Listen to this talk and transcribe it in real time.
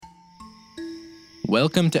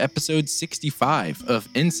Welcome to episode 65 of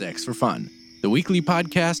Insects for Fun, the weekly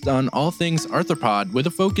podcast on all things arthropod with a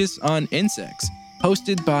focus on insects,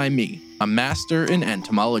 hosted by me, a master in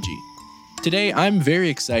entomology. Today, I'm very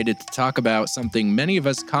excited to talk about something many of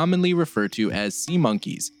us commonly refer to as sea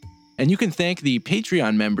monkeys, and you can thank the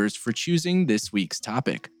Patreon members for choosing this week's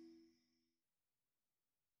topic.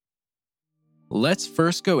 Let's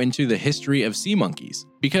first go into the history of sea monkeys,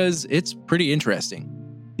 because it's pretty interesting.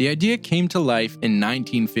 The idea came to life in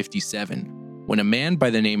 1957, when a man by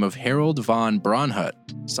the name of Harold von Braunhut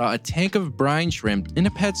saw a tank of brine shrimp in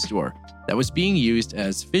a pet store that was being used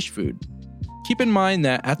as fish food. Keep in mind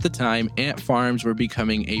that at the time, ant farms were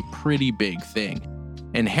becoming a pretty big thing,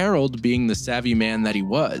 and Harold, being the savvy man that he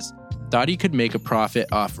was, thought he could make a profit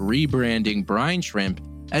off rebranding brine shrimp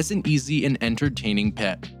as an easy and entertaining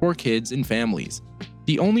pet for kids and families.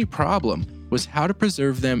 The only problem was how to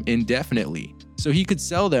preserve them indefinitely, so he could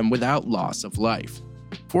sell them without loss of life.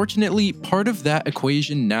 Fortunately, part of that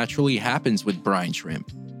equation naturally happens with brine shrimp.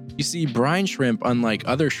 You see, brine shrimp, unlike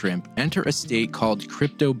other shrimp, enter a state called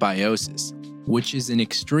cryptobiosis, which is an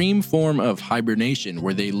extreme form of hibernation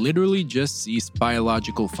where they literally just cease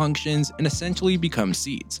biological functions and essentially become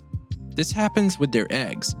seeds. This happens with their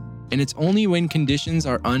eggs, and it's only when conditions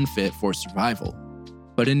are unfit for survival.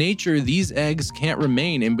 But in nature, these eggs can't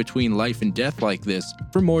remain in between life and death like this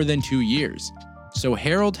for more than 2 years. So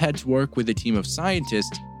Harold had to work with a team of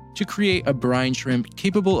scientists to create a brine shrimp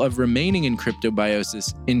capable of remaining in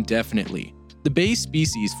cryptobiosis indefinitely. The base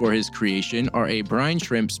species for his creation are a brine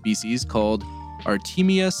shrimp species called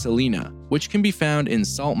Artemia salina, which can be found in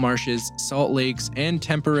salt marshes, salt lakes, and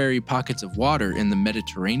temporary pockets of water in the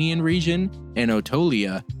Mediterranean region,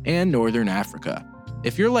 Anatolia, and northern Africa.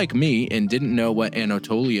 If you're like me and didn't know what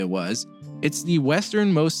Anatolia was, it's the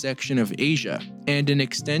westernmost section of Asia and an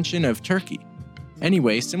extension of Turkey.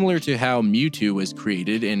 Anyway, similar to how Mewtwo was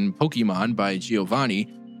created in Pokemon by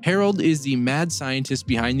Giovanni, Harold is the mad scientist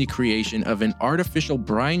behind the creation of an artificial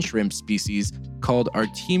brine shrimp species called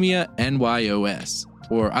Artemia nyos,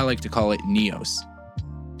 or I like to call it Neos.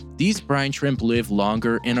 These brine shrimp live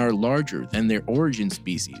longer and are larger than their origin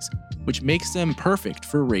species, which makes them perfect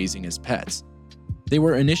for raising as pets. They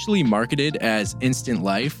were initially marketed as instant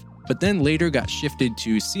life, but then later got shifted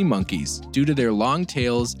to sea monkeys due to their long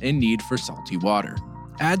tails and need for salty water.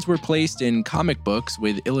 Ads were placed in comic books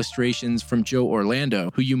with illustrations from Joe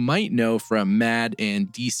Orlando, who you might know from Mad and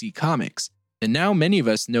DC Comics, and now many of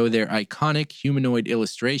us know their iconic humanoid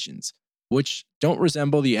illustrations, which don't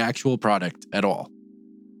resemble the actual product at all.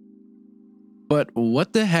 But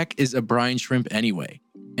what the heck is a brine shrimp anyway?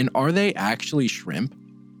 And are they actually shrimp?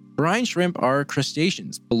 Brine shrimp are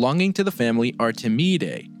crustaceans belonging to the family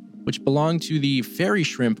Artemidae, which belong to the fairy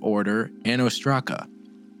shrimp order Anostraca.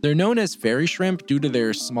 They're known as fairy shrimp due to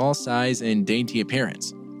their small size and dainty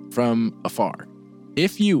appearance from afar.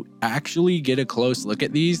 If you actually get a close look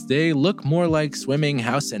at these, they look more like swimming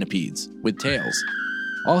house centipedes with tails.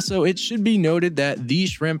 Also, it should be noted that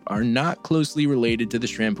these shrimp are not closely related to the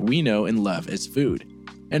shrimp we know and love as food,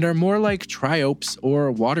 and are more like triopes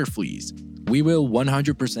or water fleas. We will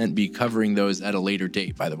 100% be covering those at a later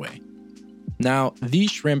date, by the way. Now,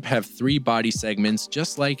 these shrimp have 3 body segments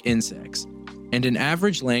just like insects, and an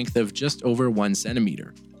average length of just over 1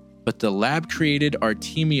 centimeter. But the lab-created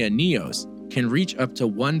Artemia neos can reach up to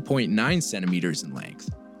 1.9 centimeters in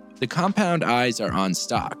length. The compound eyes are on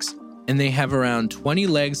stalks, and they have around 20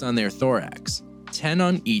 legs on their thorax, 10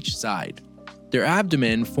 on each side. Their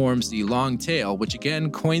abdomen forms the long tail, which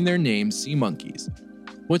again coined their name sea monkeys.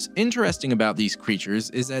 What's interesting about these creatures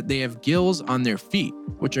is that they have gills on their feet,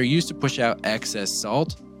 which are used to push out excess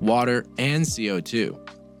salt, water, and CO2.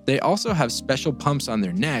 They also have special pumps on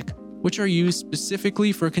their neck, which are used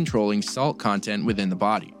specifically for controlling salt content within the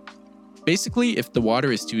body. Basically, if the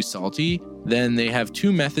water is too salty, then they have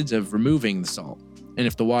 2 methods of removing the salt. And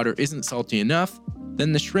if the water isn't salty enough,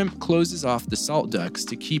 then the shrimp closes off the salt ducts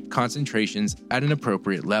to keep concentrations at an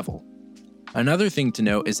appropriate level. Another thing to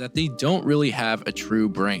note is that they don't really have a true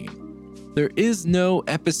brain. There is no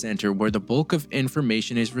epicenter where the bulk of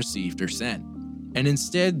information is received or sent, and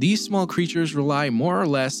instead these small creatures rely more or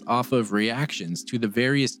less off of reactions to the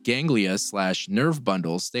various ganglia/nerve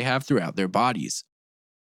bundles they have throughout their bodies.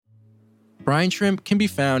 Brine shrimp can be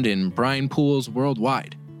found in brine pools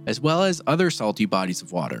worldwide, as well as other salty bodies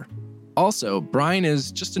of water. Also, brine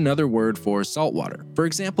is just another word for salt water. For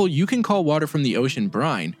example, you can call water from the ocean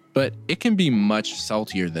brine, but it can be much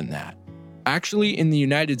saltier than that. Actually, in the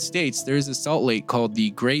United States, there is a salt lake called the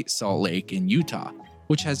Great Salt Lake in Utah,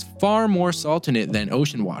 which has far more salt in it than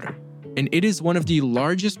ocean water. and it is one of the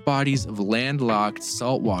largest bodies of landlocked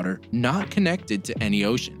saltwater not connected to any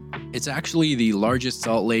ocean. It's actually the largest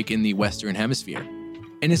salt lake in the Western Hemisphere,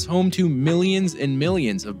 and is home to millions and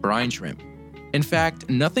millions of brine shrimp. In fact,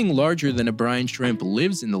 nothing larger than a brine shrimp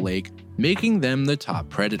lives in the lake, making them the top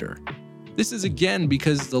predator. This is again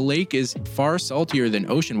because the lake is far saltier than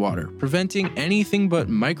ocean water, preventing anything but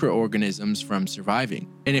microorganisms from surviving.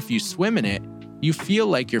 And if you swim in it, you feel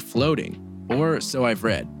like you're floating, or so I've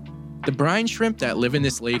read. The brine shrimp that live in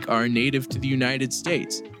this lake are native to the United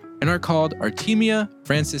States and are called Artemia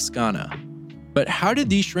franciscana. But how did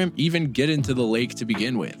these shrimp even get into the lake to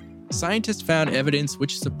begin with? Scientists found evidence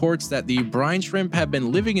which supports that the brine shrimp have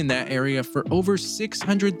been living in that area for over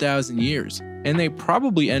 600,000 years, and they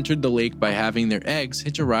probably entered the lake by having their eggs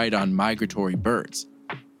hitch a ride on migratory birds.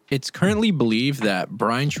 It's currently believed that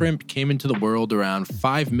brine shrimp came into the world around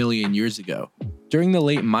 5 million years ago, during the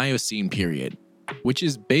late Miocene period, which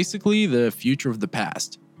is basically the future of the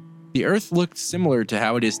past. The Earth looked similar to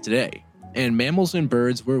how it is today, and mammals and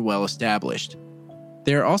birds were well established.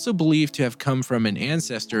 They are also believed to have come from an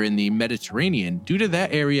ancestor in the Mediterranean due to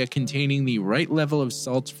that area containing the right level of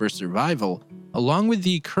salts for survival, along with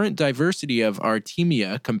the current diversity of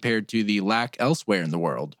Artemia compared to the lack elsewhere in the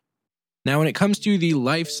world. Now, when it comes to the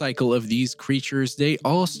life cycle of these creatures, they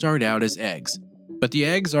all start out as eggs, but the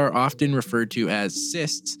eggs are often referred to as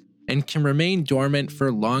cysts and can remain dormant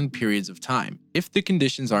for long periods of time if the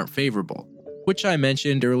conditions aren't favorable, which I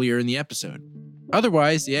mentioned earlier in the episode.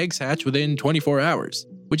 Otherwise, the eggs hatch within 24 hours,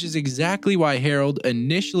 which is exactly why Harold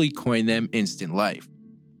initially coined them instant life.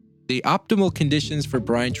 The optimal conditions for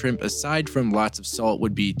brine shrimp aside from lots of salt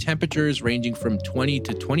would be temperatures ranging from 20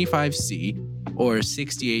 to 25 C or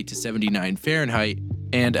 68 to 79 Fahrenheit,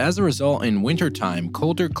 and as a result in wintertime,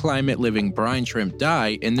 colder climate living brine shrimp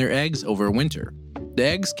die and their eggs overwinter. The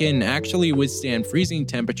eggs can actually withstand freezing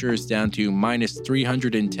temperatures down to minus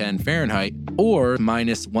 310 Fahrenheit or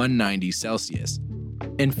minus 190 Celsius.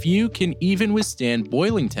 And few can even withstand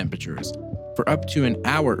boiling temperatures for up to an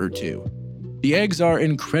hour or two. The eggs are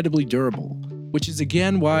incredibly durable, which is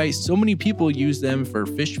again why so many people use them for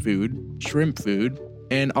fish food, shrimp food,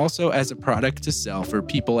 and also as a product to sell for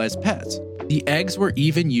people as pets. The eggs were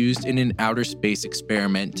even used in an outer space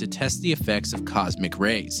experiment to test the effects of cosmic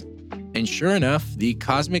rays. And sure enough, the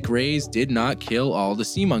cosmic rays did not kill all the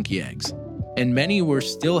sea monkey eggs, and many were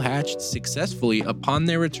still hatched successfully upon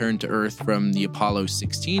their return to Earth from the Apollo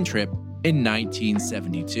 16 trip in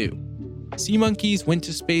 1972. Sea monkeys went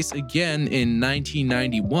to space again in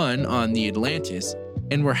 1991 on the Atlantis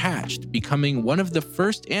and were hatched, becoming one of the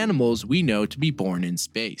first animals we know to be born in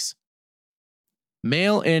space.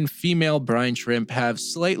 Male and female brine shrimp have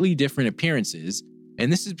slightly different appearances,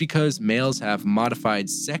 and this is because males have modified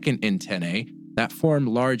second antennae that form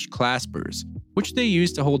large claspers, which they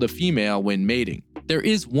use to hold a female when mating. There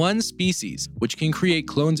is one species which can create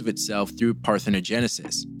clones of itself through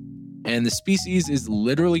parthenogenesis, and the species is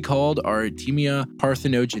literally called Artemia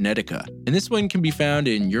parthenogenetica, and this one can be found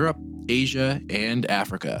in Europe, Asia, and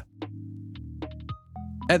Africa.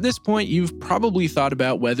 At this point, you've probably thought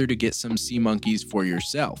about whether to get some sea monkeys for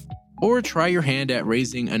yourself, or try your hand at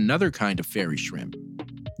raising another kind of fairy shrimp.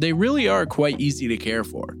 They really are quite easy to care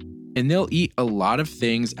for, and they'll eat a lot of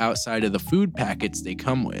things outside of the food packets they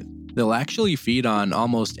come with. They'll actually feed on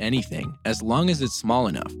almost anything, as long as it's small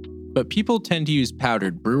enough. But people tend to use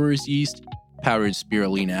powdered brewer's yeast, powdered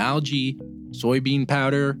spirulina algae, soybean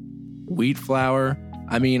powder, wheat flour.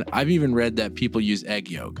 I've even read that people use egg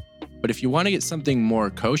yolk. But if you want to get something more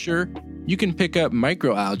kosher, you can pick up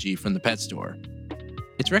microalgae from the pet store.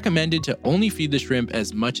 It's recommended to only feed the shrimp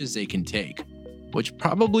as much as they can take, which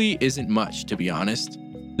probably isn't much, to be honest.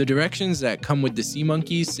 The directions that come with the sea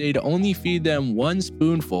monkeys say to only feed them 1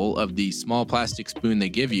 spoonful of the small plastic spoon they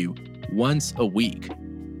give you once a week.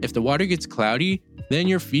 If the water gets cloudy, then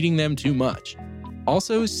you're feeding them too much.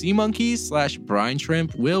 Also, sea monkeys/brine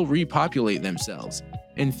shrimp will repopulate themselves,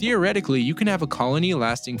 and theoretically you can have a colony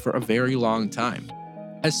lasting for a very long time,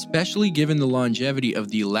 especially given the longevity of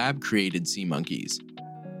the lab-created sea monkeys.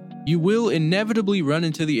 You will inevitably run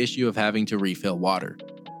into the issue of having to refill water,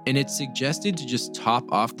 and it's suggested to just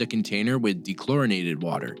top off the container with dechlorinated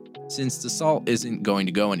water, since the salt isn't going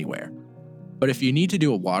to go anywhere. But if you need to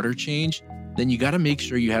do a water change, then you gotta make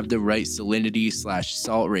sure you have the right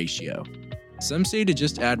salinity/salt ratio. Some say to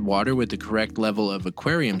just add water with the correct level of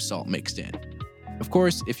aquarium salt mixed in. Of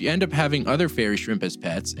course, if you end up having other fairy shrimp as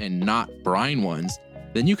pets and not brine ones,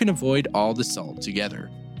 then you can avoid all the salt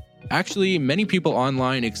together. Actually, many people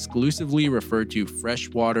online exclusively refer to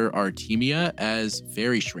freshwater Artemia as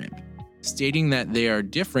fairy shrimp, stating that they are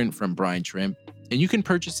different from brine shrimp, and you can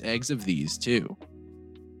purchase eggs of these too.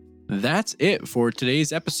 That's it for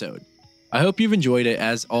today's episode. I hope you've enjoyed it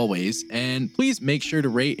as always, and please make sure to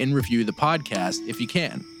rate and review the podcast if you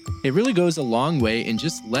can. It really goes a long way and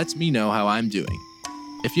just lets me know how I'm doing.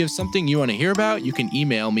 If you have something you want to hear about, you can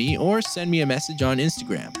email me or send me a message on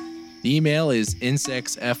Instagram. The email is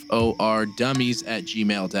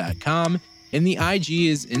insectsfordummies@gmail.com, and the IG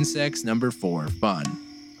is insects4fun.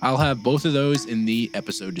 I'll have both of those in the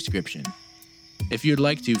episode description. If you'd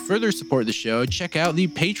like to further support the show, check out the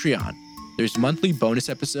Patreon. There's monthly bonus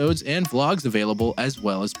episodes and vlogs available, as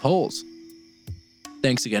well as polls.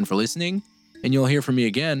 Thanks again for listening, and you'll hear from me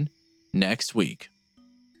again next week.